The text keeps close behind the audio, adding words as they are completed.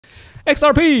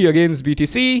XRP against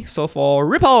BTC. So for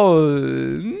Ripple,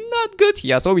 not good.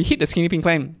 Yeah, so we hit the skinny pink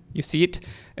line. You see it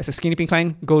as a skinny pink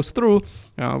line goes through.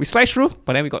 We sliced through,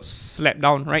 but then we got slapped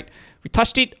down, right? We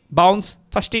touched it, bounced,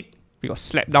 touched it, we got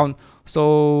slapped down.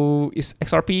 So is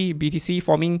XRP, BTC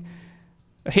forming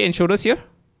a head and shoulders here,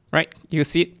 right? You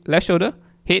see it, left shoulder,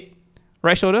 head,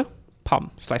 right shoulder,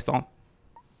 palm, slice down.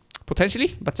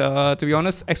 Potentially, but to be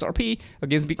honest, XRP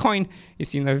against Bitcoin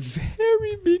is in a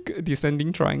very big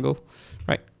descending triangle,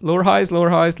 right? Lower highs, lower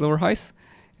highs, lower highs,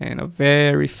 and a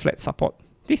very flat support.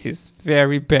 This is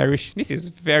very bearish. This is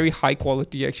very high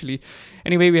quality actually.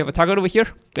 Anyway, we have a target over here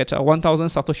at 1,000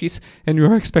 Satoshis, and we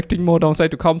are expecting more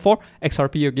downside to come for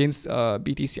XRP against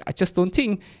BTC. I just don't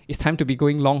think it's time to be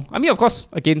going long. I mean, of course,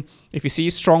 again, if you see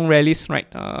strong rallies, right,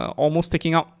 almost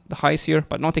taking out the highs here,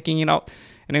 but not taking it out,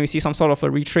 and then we see some sort of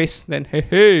a retrace, then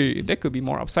hey, there could be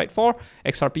more upside for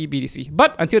XRP, BTC.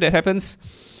 But until that happens,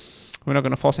 we're not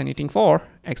going to force anything for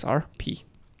XRP.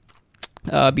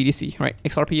 BTC, right?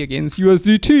 XRP against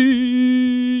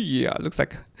USDT. Yeah, this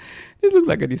looks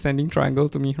like a descending triangle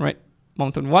to me, right?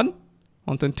 Mountain 1,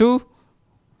 Mountain 2.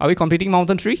 Are we completing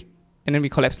Mountain 3? And then we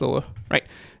collapse lower, right?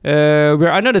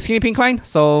 We're under the skinny pink line,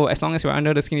 so as long as we're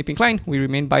under the skinny pink line, we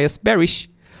remain bias bearish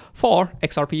for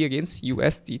XRP against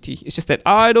USDT. It's just that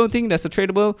I don't think there's a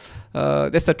tradable,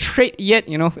 there's a trade yet,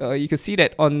 you know. You can see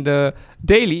that on the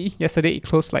daily, yesterday it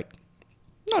closed like,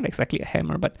 not exactly a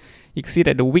hammer, but you can see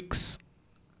that the wicks,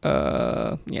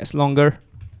 it's longer,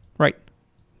 right?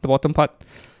 The bottom part.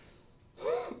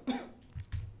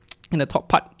 And the top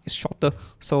part is shorter.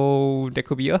 So there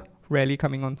could be a rally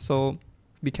coming on. So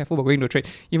be careful about going to trade.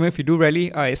 Even if you do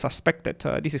rally, I suspect that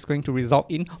this is going to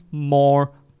result in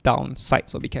more downside.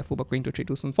 So be careful about going to trade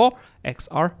too soon for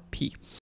XRP.